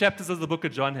chapters does the book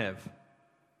of John have?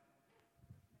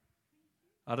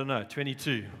 I don't know,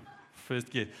 22. First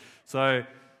guess. So,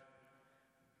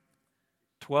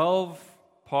 12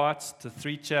 parts to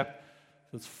 3 chapters.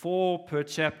 That's 4 per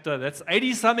chapter. That's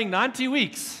 80-something, 90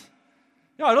 weeks.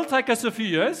 Yeah, it'll take us a few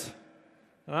years.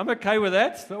 And I'm okay with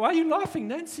that. So why are you laughing,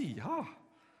 Nancy? Do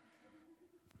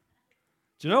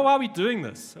you know why we're doing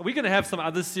this? We're going to have some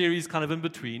other series kind of in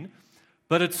between.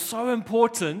 But it's so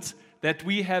important that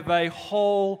we have a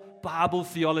whole Bible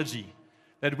theology.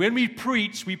 That when we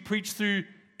preach through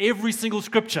every single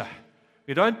scripture.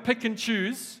 We don't pick and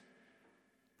choose.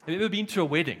 Have you ever been to a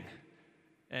wedding?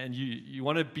 And you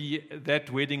want to be at that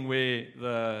wedding where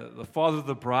the father of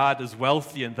the bride is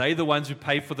wealthy and they're the ones who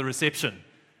pay for the reception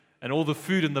and all the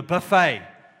food and the buffet.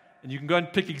 And you can go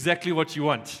and pick exactly what you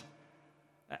want.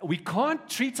 We can't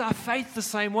treat our faith the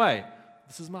same way.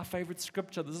 This is my favorite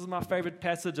scripture. This is my favorite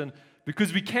passage. And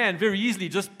because we can very easily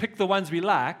just pick the ones we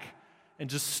like and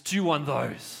just stew on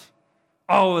those.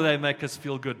 Oh, they make us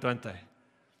feel good, don't they?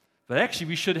 But actually,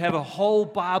 we should have a whole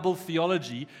Bible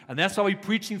theology. And that's why we're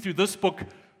preaching through this book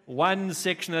one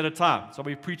section at a time. So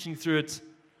we're preaching through it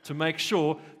to make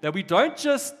sure that we don't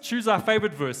just choose our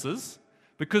favorite verses,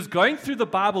 because going through the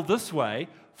Bible this way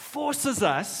forces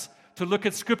us to look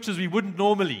at scriptures we wouldn't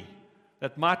normally,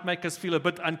 that might make us feel a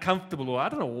bit uncomfortable, or I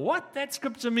don't know what that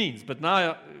scripture means, but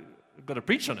now I've got to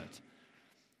preach on it.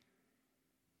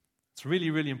 It's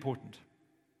really, really important.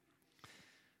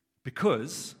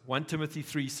 Because 1 Timothy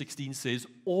 3:16 says,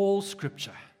 all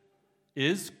scripture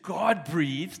is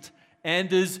God-breathed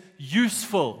and is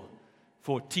useful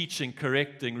for teaching,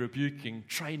 correcting, rebuking,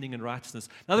 training in righteousness.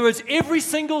 In other words, every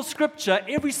single scripture,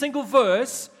 every single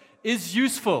verse is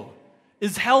useful,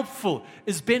 is helpful,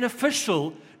 is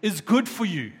beneficial, is good for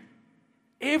you.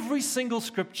 Every single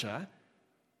scripture.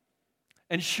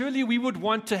 And surely we would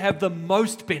want to have the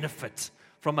most benefit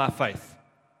from our faith.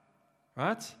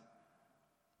 Right?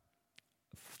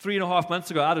 3.5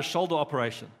 months ago, I had a shoulder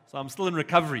operation. So I'm still in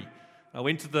recovery. I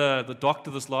went to the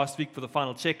doctor this last week for the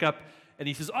final checkup, and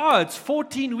he says, it's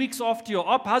 14 weeks after your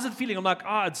op. How's it feeling? I'm like,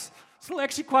 it's still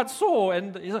actually quite sore.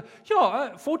 And he's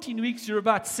like, 14 weeks, you're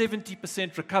about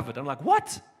 70% recovered. I'm like,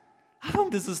 what? How long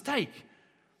does this take?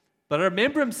 But I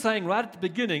remember him saying right at the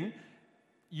beginning,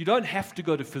 you don't have to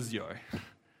go to physio.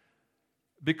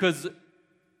 Because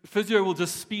physio will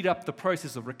just speed up the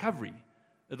process of recovery.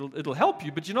 It'll help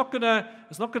you, but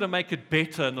it's not gonna make it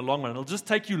better in the long run. It'll just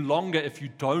take you longer if you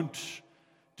don't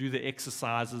do the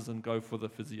exercises and go for the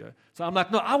physio. So I'm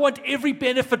like, no, I want every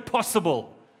benefit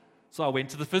possible. So I went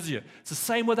to the physio. It's the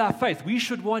same with our faith. We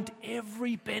should want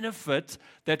every benefit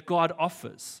that God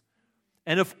offers.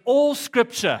 And if all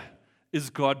scripture is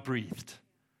God-breathed,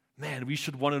 man, we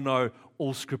should want to know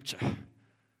all scripture.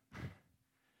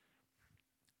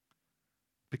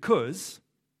 Because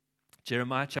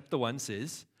Jeremiah chapter 1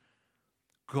 says,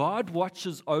 God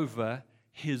watches over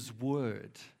His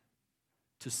word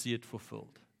to see it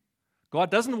fulfilled. God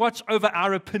doesn't watch over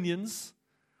our opinions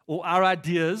or our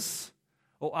ideas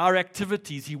or our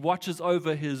activities. He watches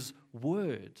over His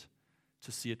word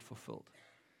to see it fulfilled.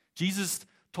 Jesus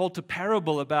told a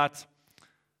parable about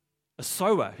a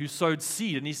sower who sowed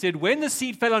seed. And He said, when the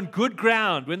seed fell on good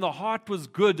ground, when the heart was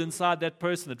good inside that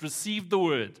person, it received the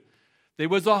word. There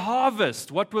was a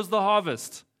harvest. What was the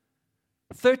harvest?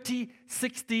 30,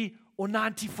 60, or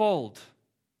 90-fold.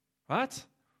 Right?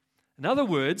 In other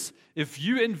words, if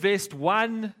you invest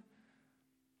 1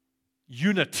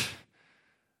 unit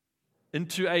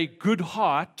into a good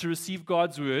heart to receive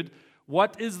God's word,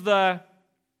 what is the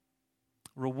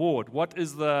reward?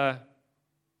 What's that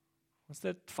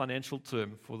financial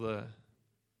term for the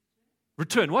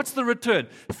return? What's the return?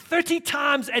 30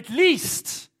 times at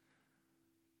least.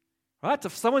 Right?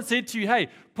 If someone said to you, hey,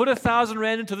 put 1,000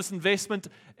 rand into this investment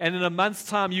and in a month's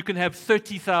time you can have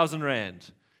 30,000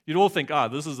 rand, you'd all think,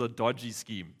 this is a dodgy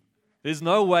scheme. There's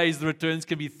no ways the returns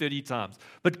can be 30 times.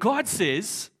 But God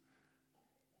says,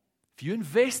 if you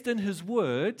invest in His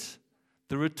word,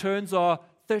 the returns are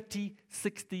 30,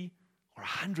 60, or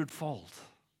 100-fold.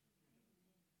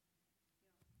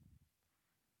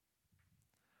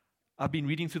 I've been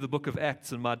reading through the book of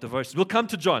Acts in my devotions. We'll come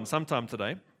to John sometime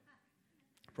today.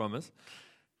 Promise.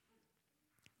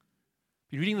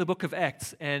 Been reading the book of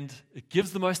Acts, and it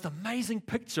gives the most amazing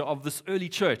picture of this early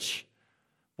church,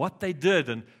 what they did,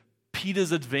 and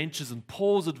Peter's adventures and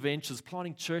Paul's adventures,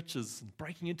 planting churches and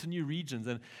breaking into new regions.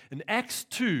 And in Acts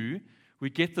 2, we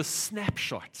get the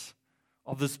snapshot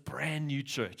of this brand new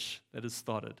church that has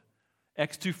started.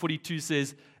 Acts 2:42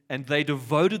 says, and they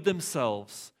devoted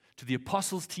themselves to the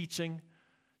apostles' teaching,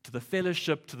 to the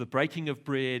fellowship, to the breaking of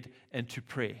bread, and to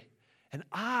prayer. And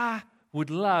I would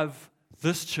love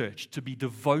this church to be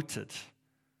devoted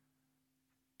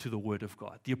to the Word of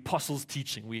God. The apostles'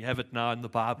 teaching, we have it now in the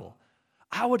Bible.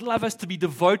 I would love us to be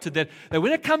devoted, that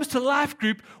when it comes to life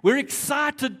group, we're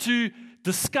excited to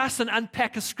discuss and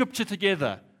unpack a scripture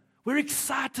together. We're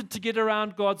excited to get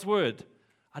around God's Word.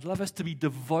 I'd love us to be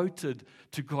devoted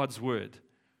to God's Word.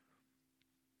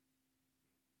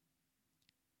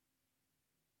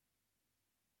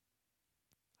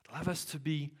 I'd love us to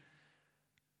be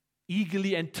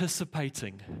eagerly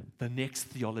anticipating the next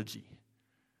theology.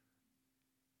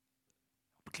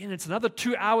 Again, it's another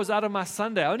 2 hours out of my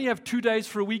Sunday. I only have 2 days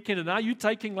for a weekend, and now you're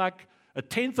taking like a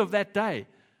tenth of that day.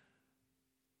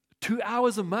 2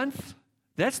 hours a month?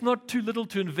 That's not too little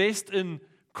to invest in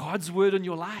God's Word in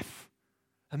your life.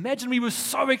 Imagine we were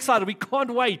so excited. We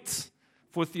can't wait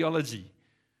for theology.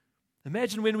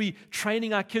 Imagine when we're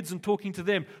training our kids and talking to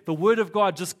them, the Word of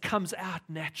God just comes out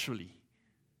naturally.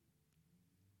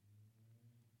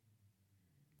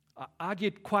 I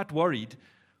get quite worried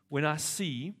when I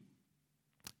see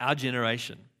our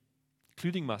generation,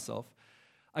 including myself.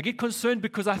 I get concerned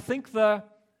because I think the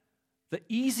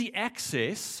easy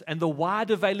access and the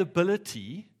wide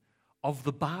availability of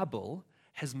the Bible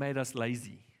has made us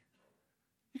lazy.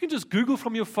 You can just Google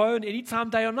from your phone anytime,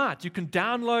 day or night. You can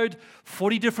download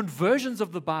 40 different versions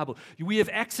of the Bible. We have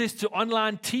access to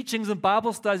online teachings and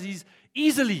Bible studies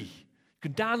easily. You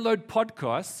can download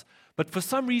podcasts, but for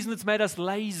some reason it's made us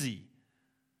lazy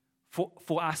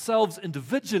for ourselves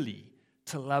individually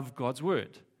to love God's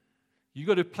Word. You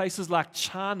go to places like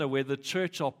China where the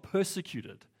church are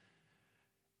persecuted.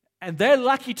 And they're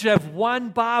lucky to have one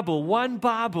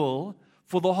Bible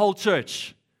for the whole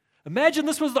church. Imagine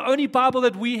this was the only Bible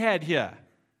that we had here.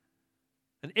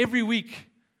 And every week,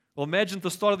 well, imagine at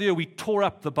the start of the year, we tore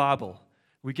up the Bible.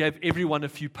 We gave everyone a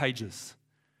few pages.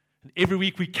 And every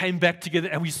week we came back together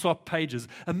and we swapped pages.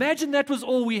 Imagine that was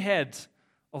all we had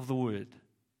of the Word.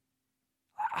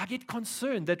 I get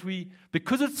concerned that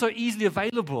because it's so easily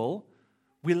available,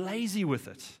 we're lazy with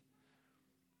it.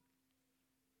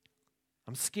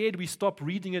 I'm scared we stop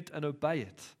reading it and obey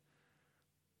it.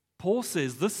 Paul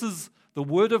says the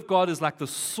Word of God is like the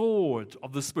sword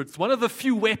of the Spirit. It's one of the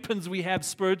few weapons we have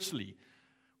spiritually.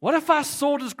 What if our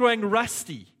sword is growing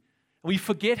rusty and we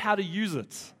forget how to use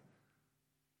it?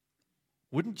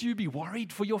 Wouldn't you be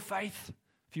worried for your faith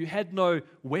if you had no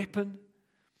weapon?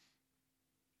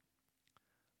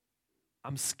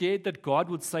 I'm scared that God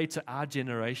would say to our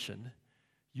generation,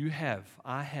 you have,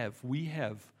 I have, we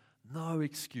have no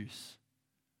excuse.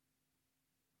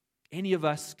 Any of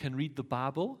us can read the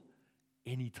Bible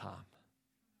anytime.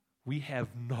 We have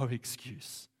no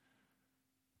excuse.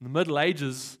 In the Middle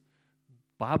Ages,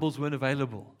 Bibles weren't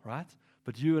available, right?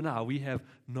 But you and I, we have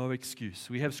no excuse.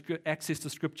 We have access to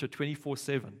Scripture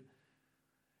 24/7.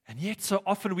 And yet so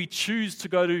often we choose to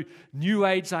go to New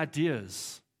Age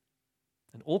ideas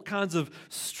and all kinds of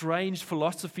strange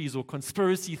philosophies or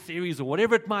conspiracy theories or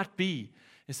whatever it might be,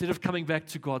 instead of coming back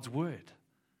to God's Word.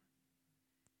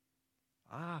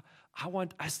 I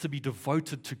want us to be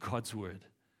devoted to God's Word,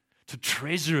 to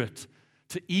treasure it,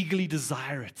 to eagerly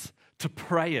desire it, to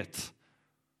pray it,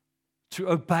 to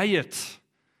obey it,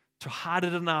 to hide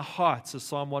it in our hearts, as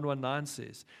Psalm 119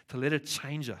 says, to let it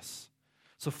change us.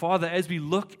 So, Father, as we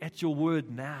look at your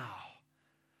Word now,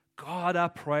 God, I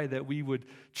pray that we would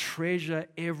treasure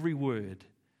every word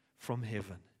from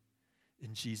heaven.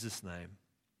 In Jesus' name,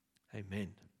 amen.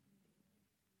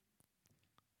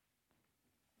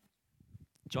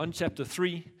 John chapter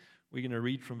 3, we're going to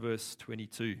read from verse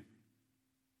 22.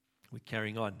 We're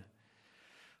carrying on.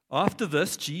 After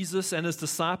this, Jesus and his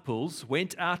disciples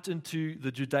went out into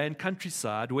the Judean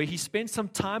countryside, where he spent some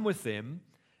time with them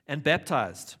and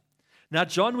baptized. Now,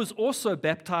 John was also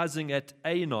baptizing at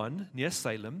Aenon, near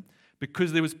Salem,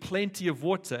 because there was plenty of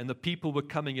water and the people were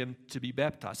coming in to be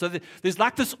baptized. So there's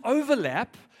like this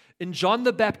overlap in John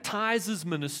the Baptizer's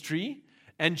ministry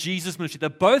and Jesus' ministry. They're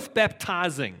both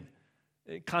baptizing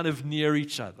kind of near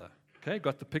each other. Okay,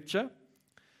 got the picture?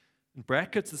 In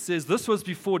brackets, it says, this was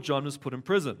before John was put in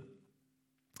prison.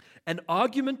 An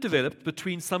argument developed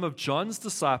between some of John's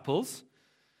disciples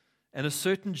and a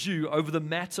certain Jew over the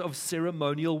matter of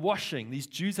ceremonial washing. These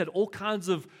Jews had all kinds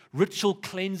of ritual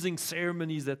cleansing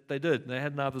ceremonies that they did. And they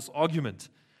had now this argument.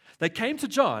 They came to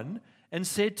John and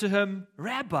said to him,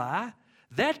 Rabbi,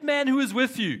 that man who is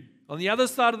with you on the other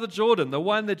side of the Jordan, the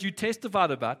one that you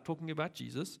testified about, talking about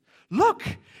Jesus, look,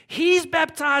 he's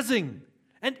baptizing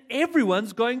and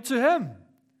everyone's going to him.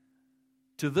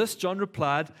 To this, John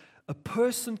replied, a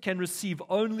person can receive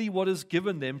only what is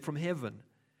given them from heaven.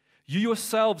 You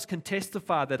yourselves can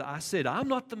testify that I said, I'm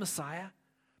not the Messiah,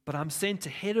 but I'm sent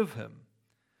ahead of him.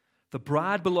 The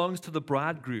bride belongs to the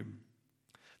bridegroom.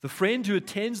 The friend who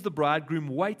attends the bridegroom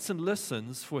waits and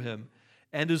listens for him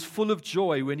and is full of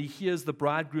joy when he hears the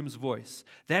bridegroom's voice.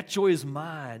 That joy is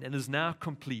mine and is now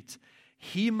complete.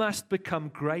 He must become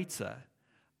greater.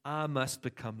 I must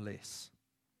become less.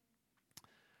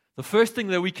 The first thing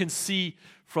that we can see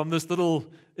from this little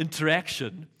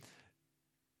interaction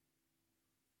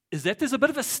is that there's a bit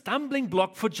of a stumbling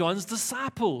block for John's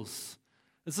disciples.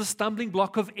 It's a stumbling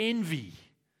block of envy.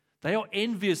 They are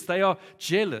envious. They are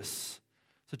jealous.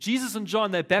 So Jesus and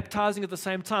John, they're baptizing at the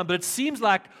same time, but it seems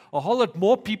like a whole lot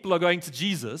more people are going to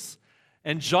Jesus,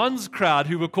 and John's crowd,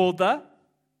 who were called the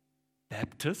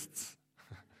Baptists.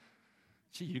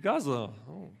 Gee, you guys are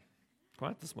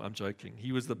quite this way. I'm joking.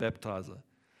 He was the baptizer.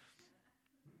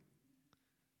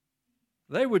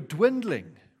 They were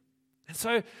dwindling. And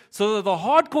so the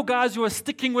hardcore guys who are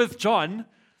sticking with John,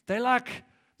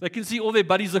 they can see all their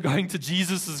buddies are going to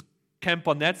Jesus' camp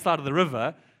on that side of the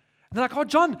river. And they're like, oh,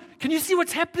 John, can you see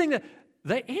what's happening there?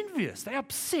 They're envious. They're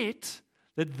upset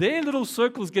that their little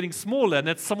circle is getting smaller and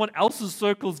that someone else's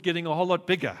circle is getting a whole lot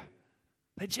bigger.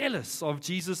 They're jealous of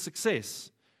Jesus' success.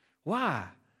 Why?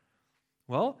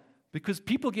 Well, because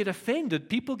people get offended,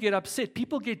 people get upset,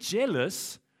 people get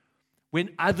jealous when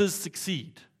others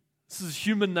succeed. This is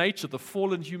human nature, the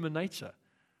fallen human nature.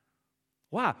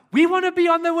 Why? We want to be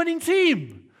on the winning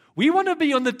team. We want to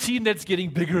be on the team that's getting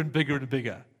bigger and bigger and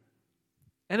bigger.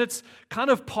 And it's kind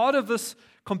of part of this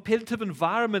competitive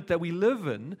environment that we live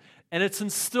in, and it's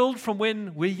instilled from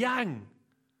when we're young.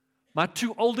 My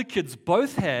two older kids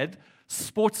both had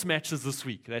sports matches this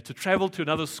week. They had to travel to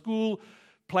another school,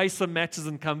 play some matches,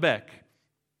 and come back.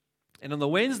 And on the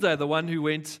Wednesday, the one who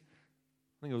went,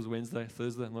 I think it was Wednesday,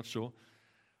 Thursday, I'm not sure,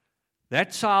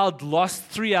 that child lost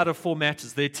 3 out of 4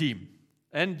 matches, their team.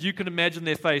 And you can imagine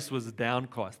their face was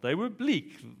downcast. They were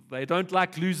bleak. They don't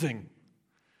like losing.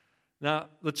 Now,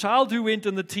 the child who went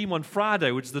in the team on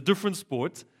Friday, which is a different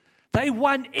sport, they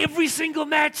won every single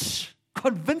match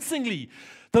convincingly.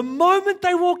 The moment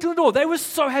they walked in the door, they were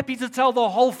so happy to tell the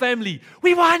whole family,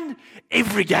 we won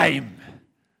every game.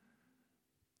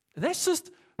 And that's just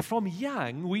from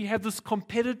young, we're in this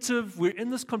competitive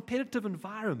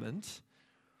environment.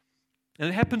 And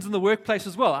it happens in the workplace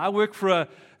as well. I work for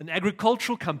an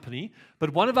agricultural company,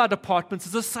 but one of our departments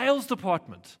is a sales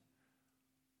department.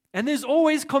 And there's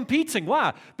always competing.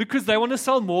 Why? Because they want to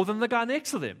sell more than the guy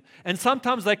next to them. And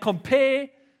sometimes they compare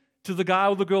to the guy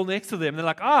or the girl next to them. They're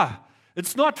like,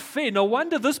 it's not fair. No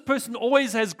wonder this person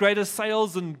always has greater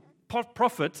sales and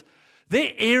profit.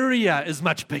 Their area is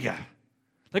much bigger.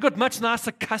 They've got much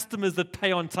nicer customers that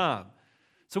pay on time.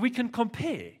 So we can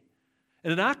compare.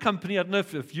 And in our company, I don't know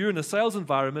if you're in a sales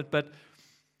environment, but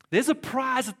there's a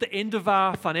prize at the end of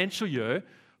our financial year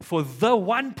for the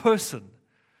one person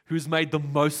who's made the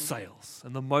most sales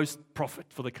and the most profit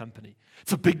for the company.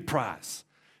 It's a big prize.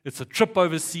 It's a trip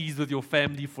overseas with your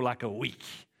family for like a week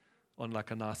on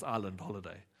like a nice island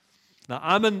holiday. Now,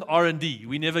 I'm in R&D.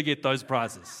 We never get those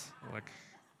prizes.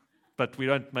 But we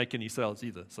don't make any sales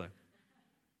either.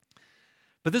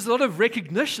 But there's a lot of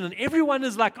recognition, and everyone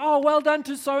is like, oh, well done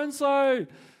to so-and-so.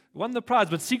 Won the prize.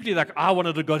 But secretly, like, I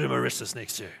wanted to go to Mauritius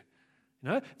next year. You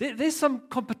know, there's some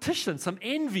competition, some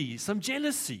envy, some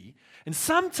jealousy. And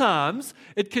sometimes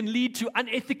it can lead to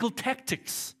unethical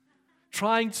tactics,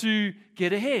 trying to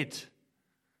get ahead.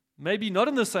 Maybe not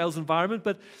in the sales environment,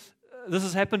 but this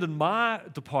has happened in my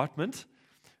department,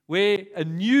 where a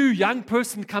new young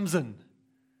person comes in.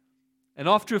 And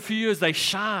after a few years, they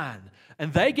shine.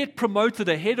 And they get promoted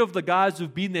ahead of the guys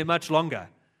who've been there much longer.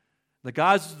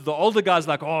 The older guys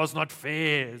like, oh, it's not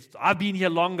fair. I've been here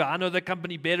longer. I know the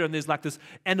company better. And there's like this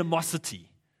animosity.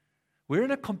 We're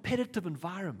in a competitive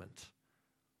environment.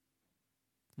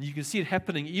 And you can see it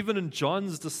happening even in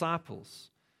John's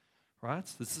disciples. Right?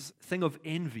 This is a thing of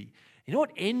envy. You know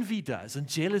what envy does and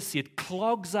jealousy? It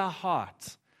clogs our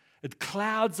heart. It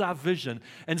clouds our vision.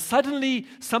 And suddenly,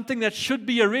 something that should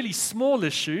be a really small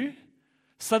issue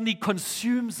suddenly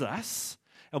consumes us.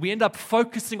 And we end up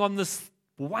focusing on this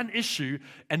one issue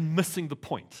and missing the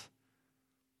point.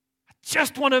 I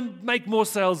just want to make more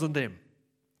sales than them.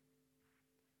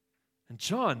 And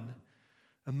John,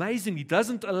 amazingly,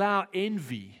 doesn't allow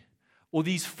envy or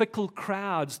these fickle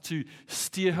crowds to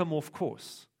steer him off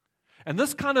course. And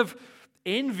this kind of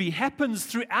envy happens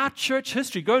throughout church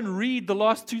history. Go and read the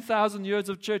last 2,000 years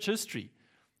of church history.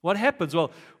 What happens?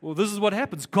 Well, this is what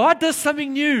happens. God does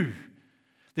something new.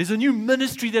 There's a new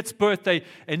ministry that's birthed.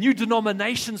 A new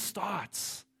denomination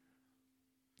starts.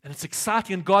 And it's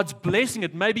exciting, and God's blessing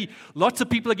it. Maybe lots of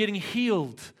people are getting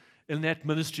healed in that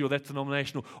ministry or that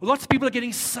denomination. Or lots of people are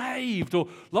getting saved. Or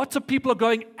lots of people are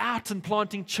going out and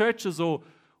planting churches. Or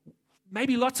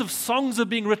maybe lots of songs are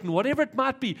being written, whatever it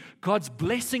might be. God's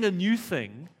blessing a new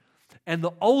thing, and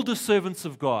the older servants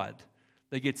of God,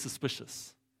 they get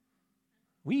suspicious.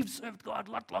 We've served God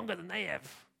a lot longer than they have.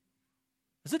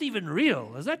 Is it even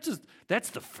real? Is that just, that's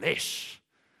the flesh?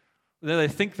 They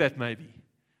think that maybe.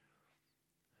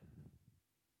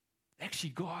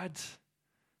 Actually, God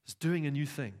is doing a new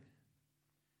thing.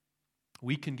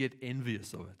 We can get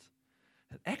envious of it.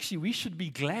 And actually, we should be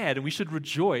glad and we should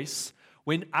rejoice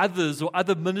when others or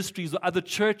other ministries or other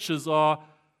churches are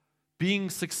being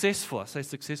successful. I say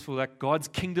successful like God's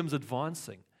kingdom's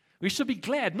advancing. We should be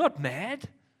glad, not mad,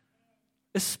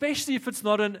 especially if it's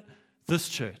not in this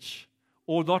church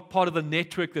or not part of the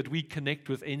network that we connect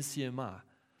with NCMI.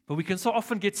 But we can so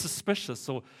often get suspicious,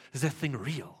 or is that thing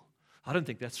real? I don't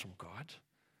think that's from God.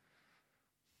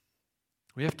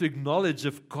 We have to acknowledge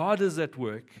if God is at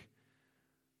work,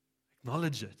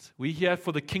 acknowledge it. We're here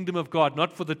for the kingdom of God,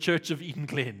 not for the church of Eden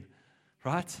Glen,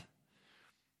 right?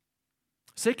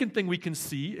 Second thing we can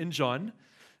see in John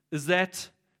is that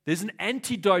there's an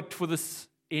antidote for this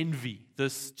envy,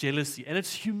 this jealousy, and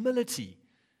it's humility.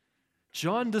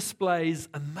 John displays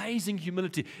amazing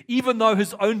humility, even though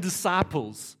his own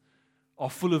disciples are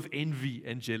full of envy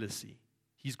and jealousy.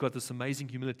 He's got this amazing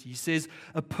humility. He says,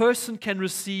 a person can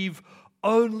receive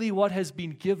only what has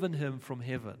been given him from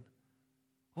heaven.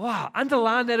 Wow,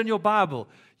 underline that in your Bible.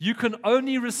 You can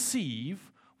only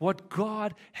receive what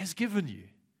God has given you.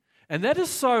 And that is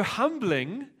so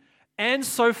humbling and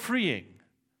so freeing,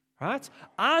 right?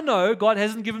 I know God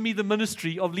hasn't given me the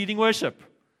ministry of leading worship.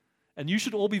 And you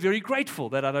should all be very grateful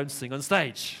that I don't sing on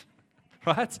stage,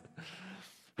 right?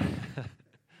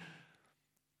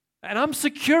 And I'm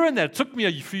secure in that. It took me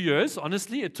a few years,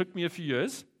 honestly, it took me a few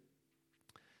years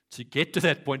to get to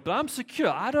that point, but I'm secure.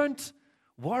 I don't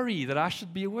worry that I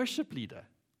should be a worship leader.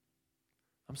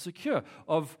 I'm secure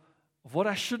of what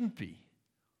I shouldn't be.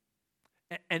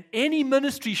 And any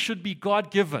ministry should be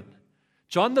God-given.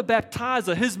 John the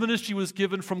Baptizer, his ministry was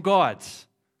given from God,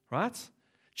 right?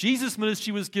 Jesus'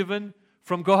 ministry was given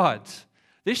from God.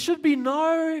 There should be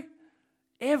no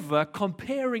ever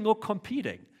comparing or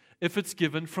competing if it's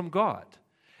given from God.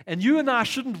 And you and I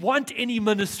shouldn't want any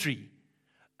ministry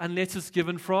unless it's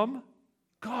given from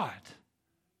God.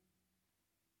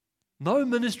 No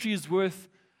ministry is worth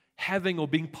having or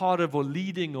being part of or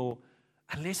leading or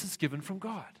unless it's given from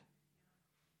God.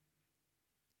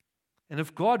 And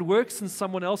if God works in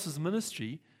someone else's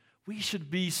ministry, we should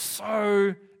be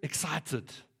so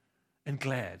excited and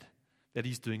glad that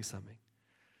he's doing something.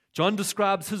 John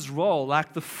describes his role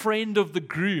like the friend of the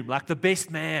groom, like the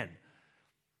best man.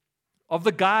 Of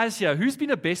the guys here, who's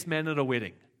been a best man at a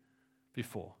wedding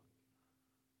before?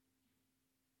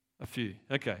 A few.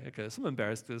 Okay. Some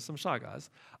embarrassed, there's some shy guys.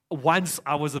 Once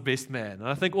I was a best man. And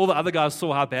I think all the other guys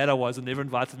saw how bad I was and never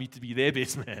invited me to be their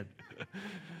best man.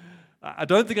 I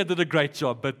don't think I did a great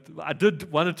job, but I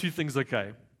did one or two things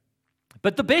okay.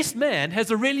 But the best man has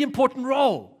a really important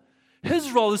role.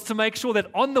 His role is to make sure that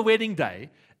on the wedding day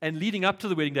and leading up to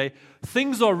the wedding day,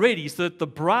 things are ready so that the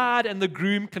bride and the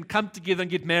groom can come together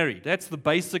and get married. That's the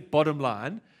basic bottom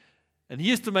line. And he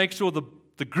has to make sure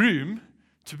the groom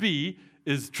to be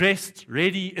is dressed,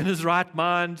 ready, in his right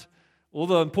mind. All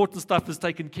the important stuff is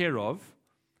taken care of.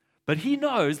 But he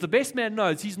knows, the best man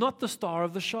knows, he's not the star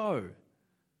of the show.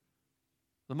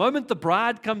 The moment the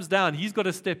bride comes down, he's got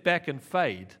to step back and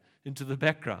fade into the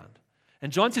background.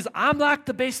 And John says, I'm like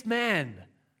the best man.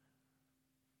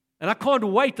 And I can't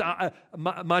wait.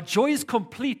 My joy is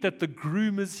complete that the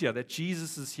groom is here, that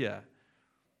Jesus is here.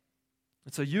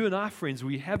 And so you and I, friends,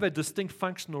 we have a distinct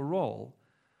functional role,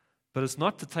 but it's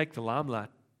not to take the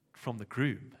limelight from the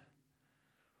groom.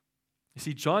 You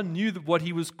see, John knew what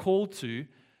he was called to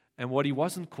and what he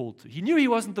wasn't called to. He knew he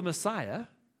wasn't the Messiah.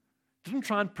 Didn't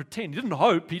try and pretend. He didn't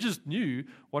hope. He just knew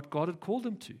what God had called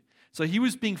him to. So he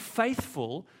was being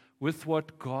faithful with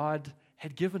what God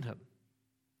had given him,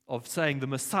 of saying the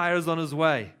Messiah is on his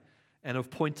way and of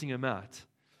pointing him out.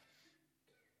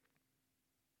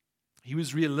 He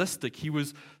was realistic. He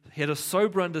had a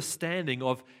sober understanding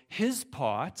of his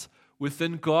part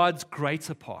within God's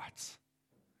greater part.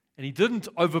 And he didn't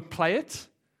overplay it.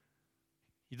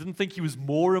 He didn't think he was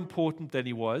more important than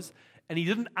he was. And he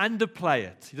didn't underplay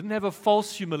it. He didn't have a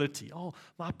false humility. Oh,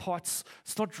 my part's,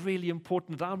 it's not really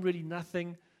important. I'm really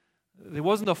nothing. There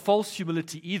wasn't a false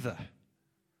humility either.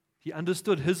 He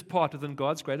understood his part within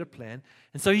God's greater plan.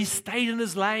 And so he stayed in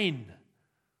his lane.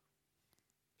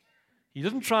 He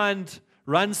didn't try and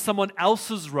run someone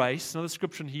else's race. Another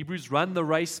scripture in Hebrews, run the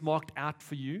race marked out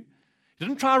for you. He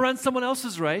didn't try to run someone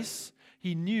else's race.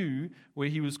 He knew where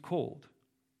he was called.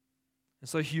 And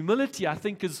so humility, I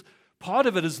think, is Part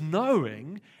of it is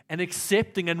knowing and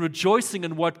accepting and rejoicing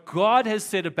in what God has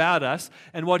said about us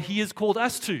and what He has called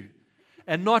us to,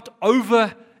 and not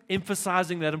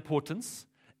overemphasizing that importance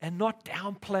and not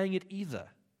downplaying it either.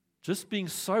 Just being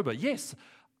sober. Yes,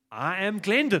 I am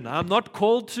Glendon. I'm not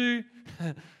called to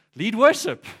lead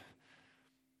worship.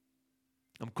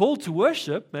 I'm called to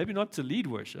worship, maybe not to lead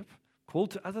worship,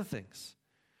 called to other things.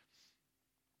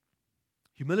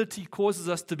 Humility causes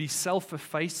us to be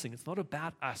self-effacing. It's not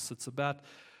about us. It's about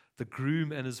the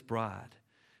groom and his bride.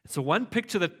 So one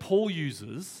picture that Paul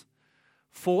uses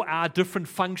for our different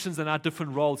functions and our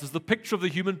different roles is the picture of the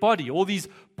human body, all these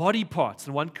body parts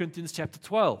in 1 Corinthians chapter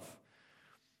 12.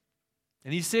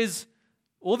 And he says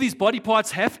all these body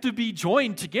parts have to be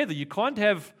joined together. You can't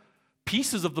have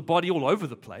pieces of the body all over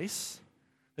the place.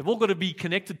 They've all got to be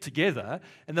connected together,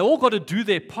 and they've all got to do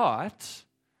their part.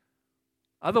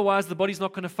 Otherwise, the body's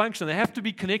not going to function. They have to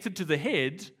be connected to the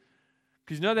head,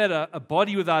 because you know that a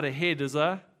body without a head is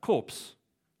a corpse,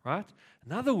 right?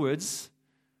 In other words,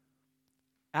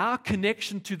 our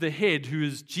connection to the head, who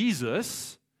is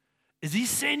Jesus, is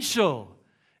essential.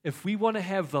 If we want to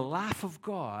have the life of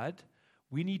God,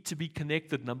 we need to be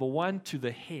connected, number one, to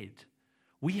the head.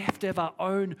 We have to have our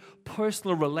own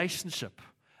personal relationship.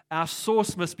 Our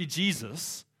source must be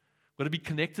Jesus. We've got to be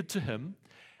connected to Him.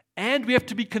 And we have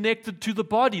to be connected to the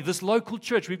body, this local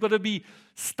church. We've got to be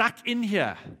stuck in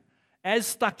here, as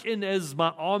stuck in as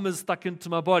my arm is stuck into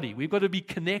my body. We've got to be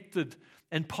connected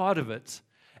and part of it.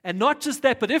 And not just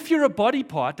that, but if you're a body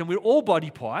part, and we're all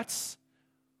body parts,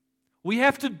 we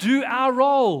have to do our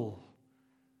role.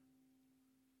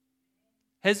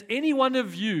 Has any one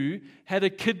of you had a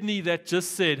kidney that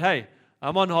just said, hey,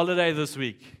 I'm on holiday this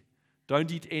week.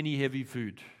 Don't eat any heavy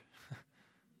food?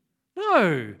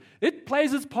 No, it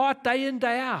plays its part day in,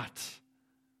 day out.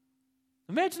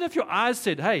 Imagine if your eyes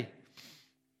said, hey,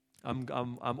 I'm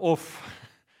off.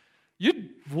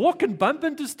 You'd walk and bump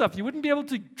into stuff. You wouldn't be able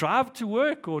to drive to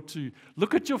work or to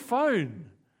look at your phone.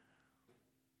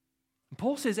 And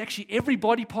Paul says actually every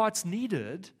body part's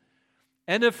needed,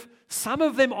 and if some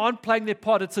of them aren't playing their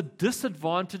part, it's a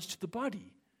disadvantage to the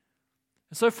body.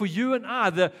 And so for you and I,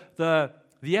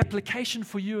 the application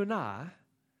for you and I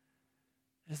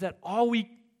is that, are we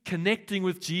connecting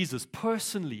with Jesus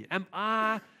personally? Am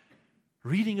I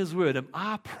reading His Word? Am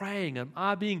I praying? Am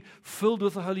I being filled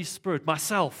with the Holy Spirit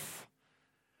myself?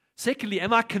 Secondly,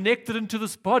 am I connected into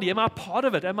this body? Am I part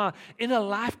of it? Am I in a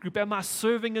life group? Am I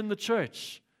serving in the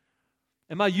church?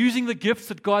 Am I using the gifts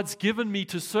that God's given me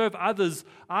to serve others,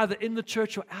 either in the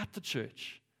church or out the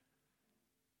church?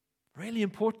 Really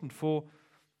important for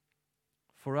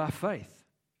our faith.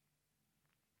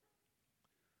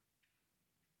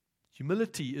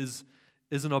 Humility is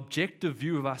an objective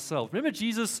view of ourselves. Remember,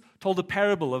 Jesus told a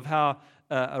parable of how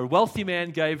a wealthy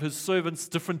man gave his servants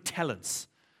different talents.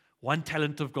 1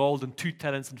 talent of gold and 2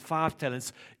 talents and 5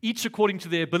 talents, each according to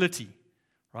their ability,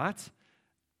 right?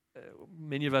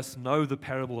 Many of us know the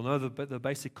parable, know the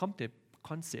basic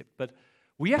concept, but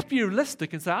we have to be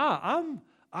realistic and say,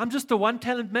 I'm just a 1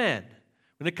 talent man.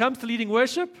 When it comes to leading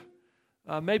worship,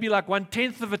 maybe like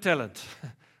 1/10 of a talent. I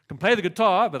can play the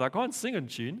guitar, but I can't sing in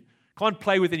tune. Can't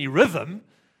play with any rhythm.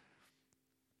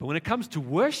 But when it comes to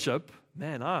worship,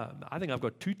 man, I think I've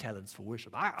got 2 talents for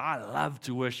worship. I love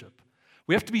to worship.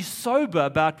 We have to be sober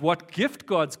about what gift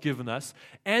God's given us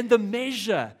and the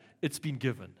measure it's been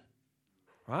given.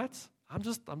 Right? I'm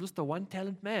just a 1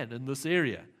 talent man in this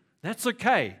area. That's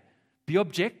okay. Be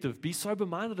objective. Be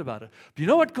sober-minded about it. But you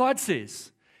know what God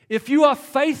says? If you are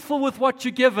faithful with what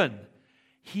you're given,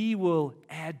 He will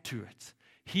add to it.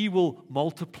 He will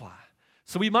multiply.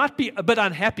 So we might be a bit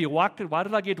unhappy. Why did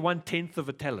I get 1/10 of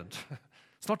a talent?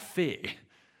 It's not fair.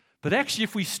 But actually,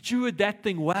 if we steward that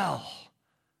thing well,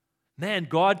 man,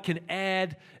 God can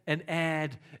add and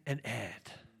add and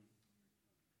add.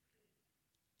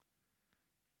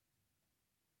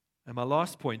 And my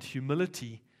last point,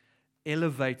 humility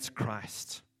elevates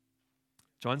Christ.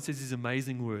 John says these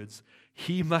amazing words.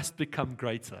 He must become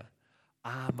greater.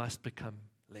 I must become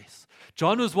less.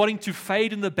 John was wanting to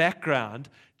fade in the background,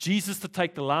 Jesus to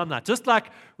take the limelight. Just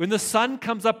like when the sun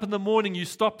comes up in the morning, you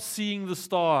stop seeing the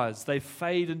stars. They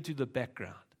fade into the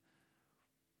background.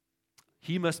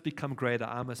 He must become greater.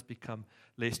 I must become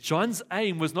less. John's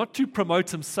aim was not to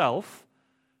promote himself,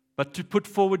 but to put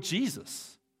forward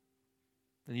Jesus.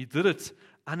 And he did it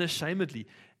unashamedly.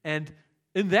 And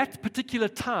in that particular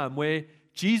time where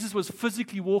Jesus was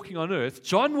physically walking on earth,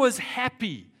 John was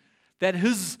happy that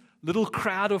his little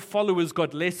crowd of followers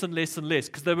got less and less and less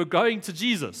because they were going to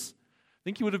Jesus. I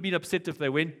think he would have been upset if they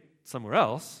went somewhere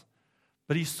else,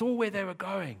 but he saw where they were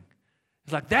going.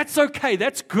 He's like, that's okay,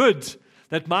 that's good.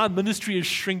 that my ministry is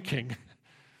shrinking,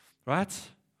 right?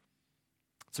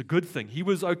 It's a good thing. He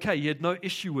was okay. He had no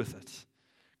issue with it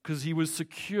because he was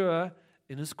secure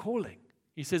in his calling.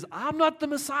 He says, I'm not the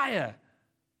Messiah.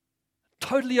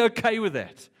 Totally okay with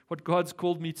that, what God's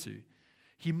called me to.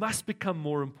 He must become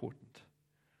more important.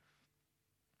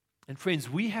 And friends,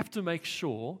 we have to make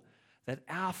sure that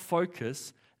our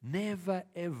focus never,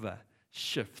 ever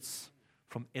shifts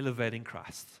from elevating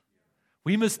Christ.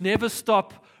 We must never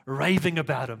stop raving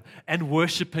about Him and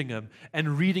worshiping Him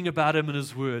and reading about Him in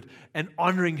His Word and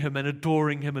honoring Him and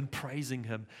adoring Him and praising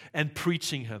Him and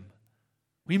preaching Him.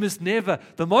 We must never,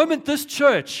 the moment this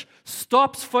church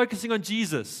stops focusing on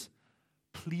Jesus,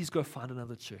 please go find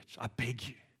another church. I beg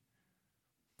you.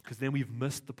 Because then we've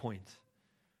missed the point.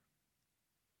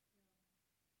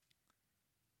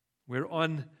 We're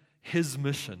on His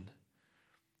mission.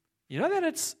 You know that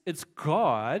it's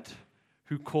God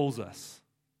who calls us.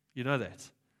 You know that.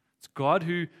 It's God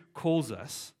who calls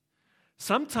us.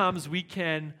 Sometimes we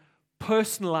can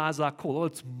personalize our call. Oh,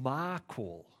 it's my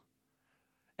call.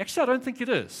 Actually, I don't think it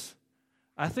is.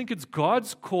 I think it's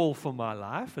God's call for my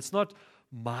life. It's not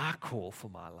my call for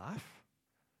my life.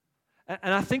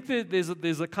 And I think that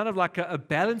there's a kind of like a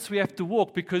balance we have to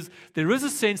walk, because there is a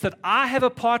sense that I have a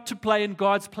part to play in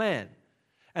God's plan.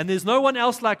 And there's no one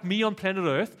else like me on planet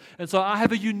Earth, and so I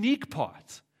have a unique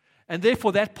part. And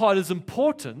therefore that part is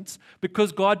important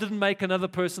because God didn't make another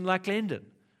person like Glendon.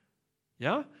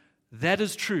 Yeah? That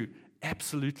is true,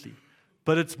 absolutely.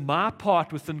 But it's my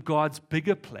part within God's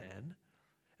bigger plan.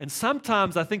 And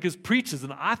sometimes I think as preachers,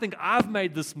 and I think I've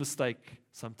made this mistake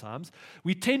sometimes,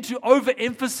 we tend to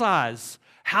overemphasize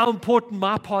how important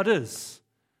my part is.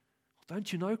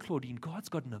 Don't you know, Claudine, God's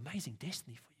got an amazing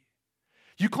destiny for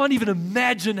you. You can't even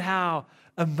imagine how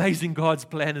amazing God's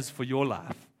plan is for your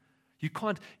life. You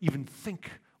can't even think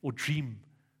or dream.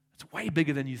 It's way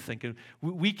bigger than you think. And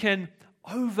we can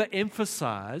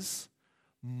overemphasize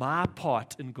my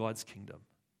part in God's kingdom.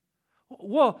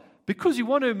 Well, because you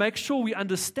want to make sure we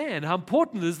understand how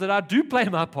important it is that I do play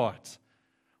my part.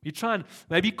 You try and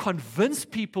maybe convince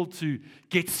people to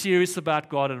get serious about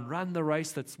God and run the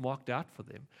race that's marked out for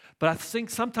them. But I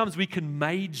think sometimes we can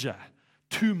major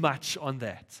too much on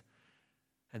that.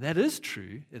 And that is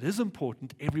true. It is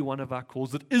important, every one of our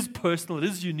calls. It is personal, it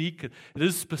is unique, it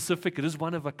is specific, it is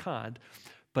one of a kind.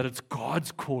 But it's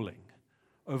God's calling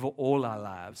over all our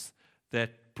lives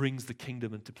that brings the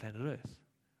kingdom into planet Earth.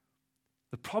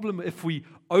 The problem, if we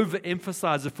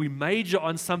overemphasize, if we major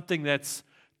on something that's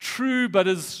true but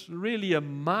is really a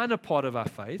minor part of our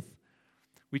faith,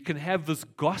 we can have this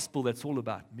gospel that's all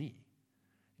about me.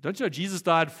 Don't you know Jesus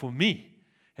died for me,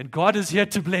 and God is here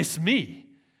to bless me?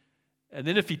 And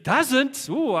then if He doesn't,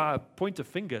 I point a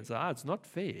finger and say, it's not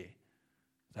fair.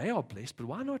 They are blessed, but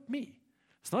why not me?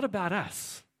 It's not about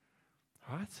us.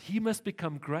 Right? He must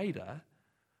become greater,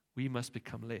 we must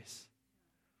become less.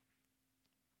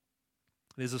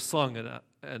 There's a song,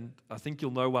 and I think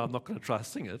you'll know why I'm not going to try to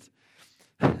sing it.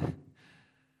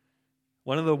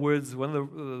 One of the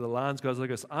lines goes like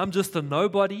this: I'm just a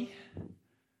nobody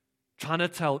trying to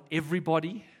tell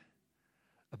everybody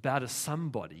about a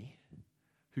somebody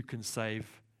who can save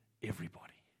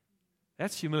everybody.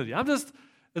 That's humility. I'm just,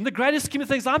 in the greatest scheme of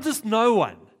things, I'm just no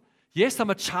one. Yes, I'm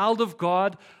a child of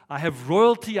God. I have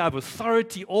royalty, I have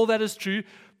authority, all that is true.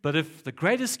 But if the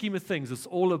greatest scheme of things, it's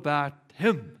all about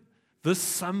Him, this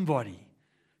somebody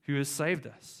who has saved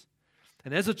us.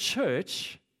 And as a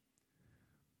church,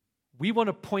 we want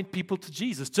to point people to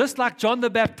Jesus. Just like John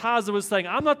the Baptizer was saying,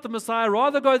 I'm not the Messiah,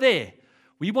 rather go there.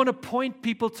 We want to point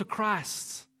people to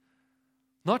Christ.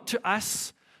 Not to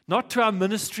us, not to our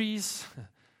ministries,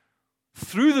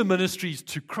 through the ministries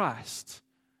to Christ.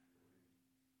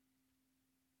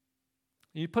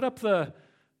 You put up the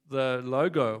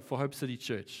logo for Hope City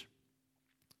Church.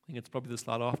 I think it's probably the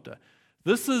slide after.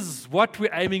 This is what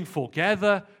we're aiming for.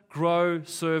 Gather, grow,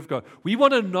 serve, go. We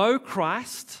want to know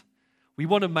Christ. We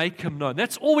want to make Him known.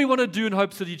 That's all we want to do in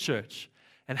Hope City Church.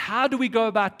 And how do we go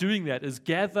about doing that? Is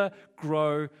gather,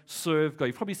 grow, serve, go.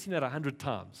 You've probably seen that 100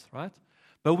 times, right?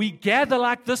 But we gather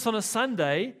like this on a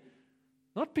Sunday,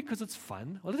 not because it's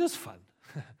fun. Well, it is fun.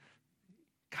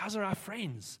 Guys are our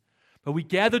friends. But we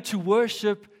gather to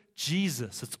worship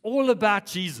Jesus. It's all about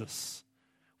Jesus.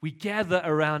 We gather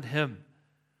around Him.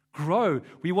 Grow.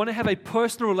 We want to have a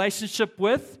personal relationship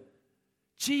with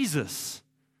Jesus.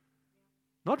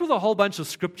 Not with a whole bunch of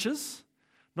scriptures.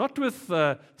 Not with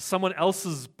someone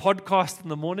else's podcast in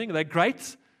the morning. They're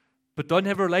great, but don't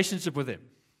have a relationship with Him.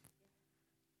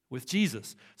 With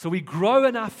Jesus. So we grow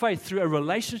in our faith through a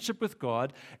relationship with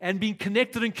God and being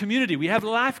connected in community. We have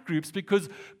life groups because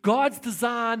God's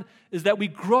design is that we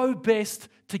grow best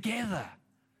together.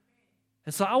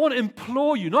 And so I want to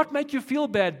implore you, not make you feel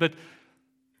bad, but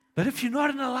if you're not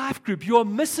in a life group, you are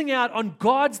missing out on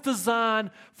God's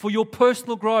design for your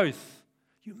personal growth.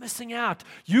 You're missing out.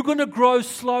 You're going to grow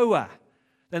slower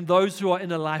than those who are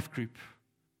in a life group.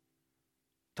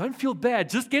 Don't feel bad.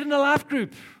 Just get in a life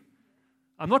group.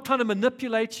 I'm not trying to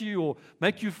manipulate you or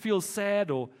make you feel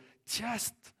sad or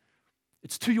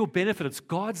it's to your benefit. It's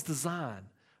God's design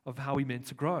of how we're meant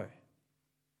to grow.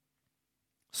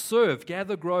 Serve,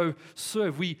 gather, grow,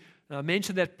 serve. We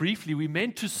mentioned that briefly. We're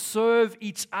meant to serve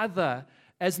each other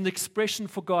as an expression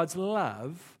for God's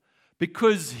love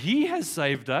because He has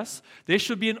saved us. There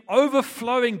should be an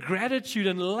overflowing gratitude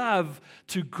and love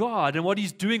to God and what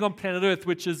He's doing on planet Earth,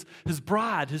 which is His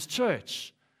bride, His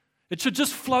church. It should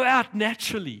just flow out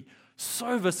naturally.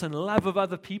 Service and love of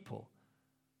other people.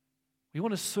 We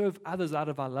want to serve others out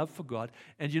of our love for God.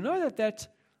 And you know that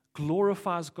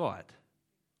glorifies God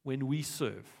when we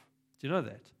serve. Do you know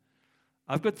that?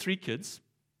 I've got 3 kids,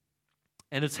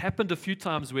 and it's happened a few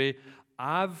times where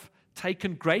I've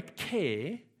taken great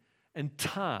care and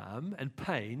time and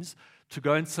pains to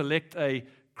go and select a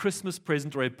Christmas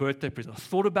present or a birthday present. I've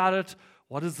thought about it.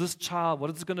 What is this child?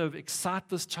 What is going to excite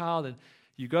this child? And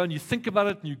you go and you think about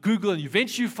it and you Google and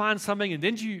eventually you find something and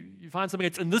then you find something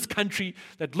that's in this country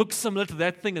that looks similar to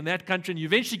that thing in that country and you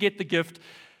eventually get the gift.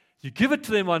 You give it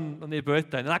to them on their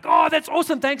birthday and they're like, oh, that's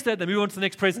awesome, thanks, Dad. They move on to the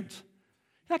next present.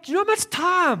 You're like, you know how much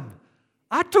time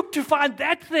I took to find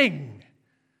that thing?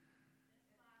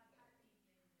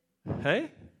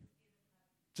 Hey?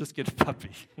 Just get a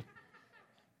puppy.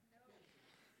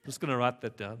 Just going to write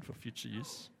that down for future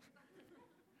use.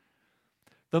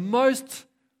 One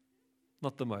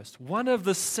of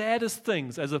the saddest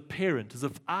things as a parent is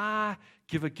if I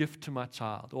give a gift to my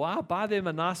child or I buy them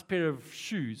a nice pair of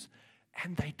shoes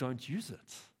and they don't use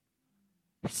it.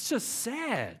 It's just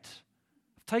sad.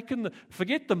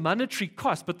 Forget the monetary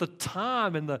cost, but the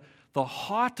time and the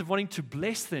heart of wanting to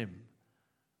bless them.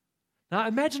 Now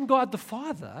imagine God the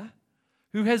Father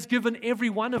who has given every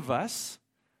one of us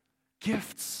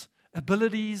gifts,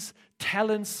 abilities,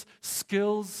 talents,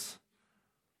 skills,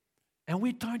 and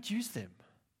we don't use them.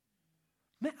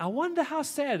 Man, I wonder how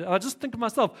sad. I just think to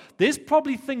myself, there's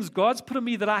probably things God's put in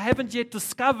me that I haven't yet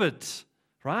discovered,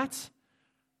 right?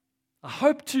 I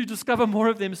hope to discover more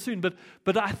of them soon,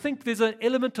 but I think there's an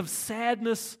element of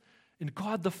sadness in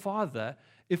God the Father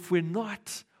if we're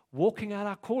not walking out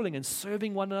our calling and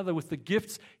serving one another with the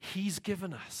gifts He's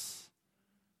given us.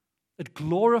 It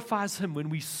glorifies Him when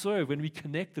we serve, when we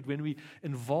connected, when we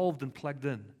involved and plugged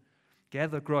in.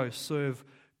 Gather, grow, serve,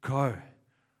 go.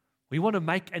 We want to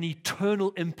make an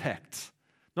eternal impact,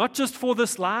 not just for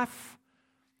this life.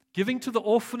 Giving to the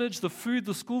orphanage, the food,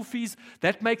 the school fees,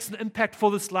 that makes an impact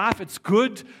for this life. It's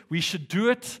good. We should do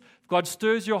it. If God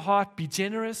stirs your heart, be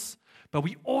generous. But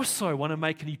we also want to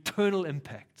make an eternal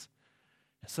impact.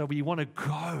 So we want to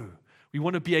go. We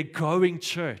want to be a going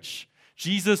church.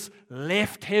 Jesus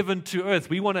left heaven to earth.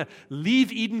 We want to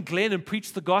leave Eden Glen and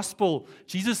preach the gospel.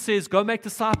 Jesus says, go make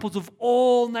disciples of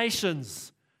all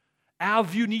nations. Our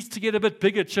view needs to get a bit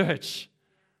bigger, church.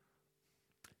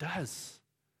 It does.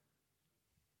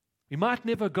 We might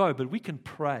never go, but we can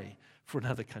pray for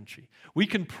another country. We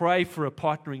can pray for a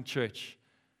partnering church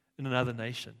in another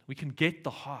nation. We can get the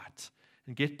heart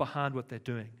and get behind what they're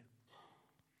doing.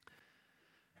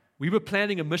 We were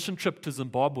planning a mission trip to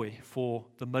Zimbabwe for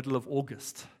the middle of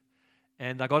August.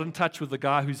 And I got in touch with the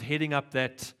guy who's heading up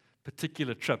that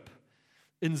particular trip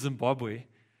in Zimbabwe.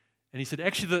 And he said,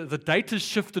 actually, the date has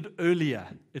shifted earlier.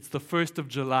 It's the 1st of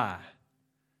July.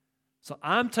 So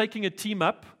I'm taking a team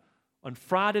up on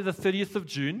Friday the 30th of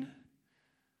June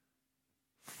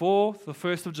for the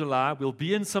 1st of July. We'll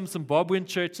be in some Zimbabwean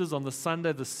churches on the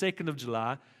Sunday the 2nd of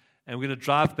July. And we're going to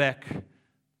drive back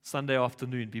Sunday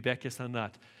afternoon, be back here Sunday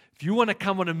night. If you want to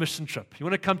come on a mission trip, you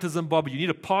want to come to Zimbabwe, you need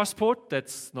a passport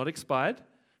that's not expired,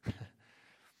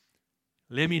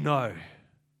 let me know.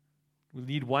 We'll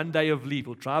need 1 day of leave.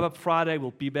 We'll drive up Friday,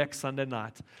 we'll be back Sunday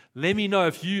night. Let me know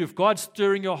if God's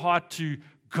stirring your heart to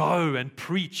go and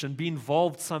preach and be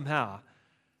involved somehow,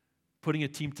 putting a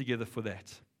team together for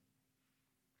that.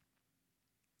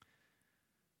 I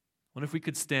wonder if we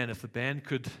could stand, if the band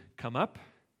could come up.